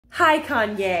Hi,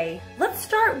 Kanye. Let's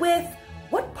start with,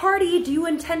 what party do you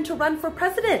intend to run for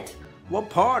president?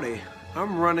 What party?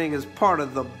 I'm running as part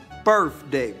of the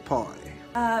birthday party.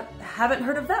 Haven't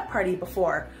heard of that party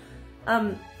before.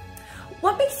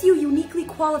 What makes you uniquely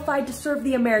qualified to serve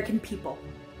the American people?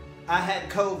 I had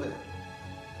COVID.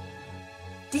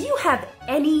 Do you have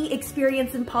any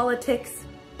experience in politics?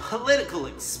 Political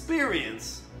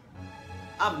experience?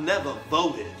 I've never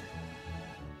voted.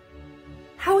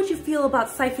 How would you feel about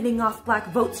siphoning off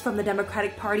black votes from the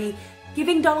Democratic Party,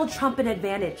 giving Donald Trump an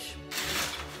advantage?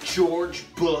 George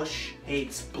Bush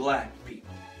hates black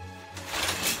people.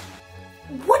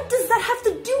 What does that have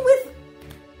to do with...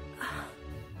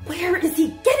 Where is he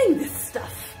getting this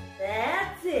stuff?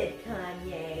 That's it,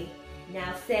 Kanye.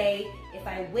 Now say, if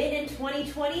I win in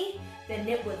 2020, then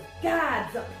it was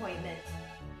God's appointment.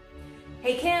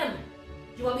 Hey Kim,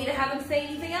 do you want me to have him say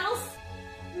anything else?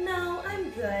 No, I'm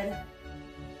good.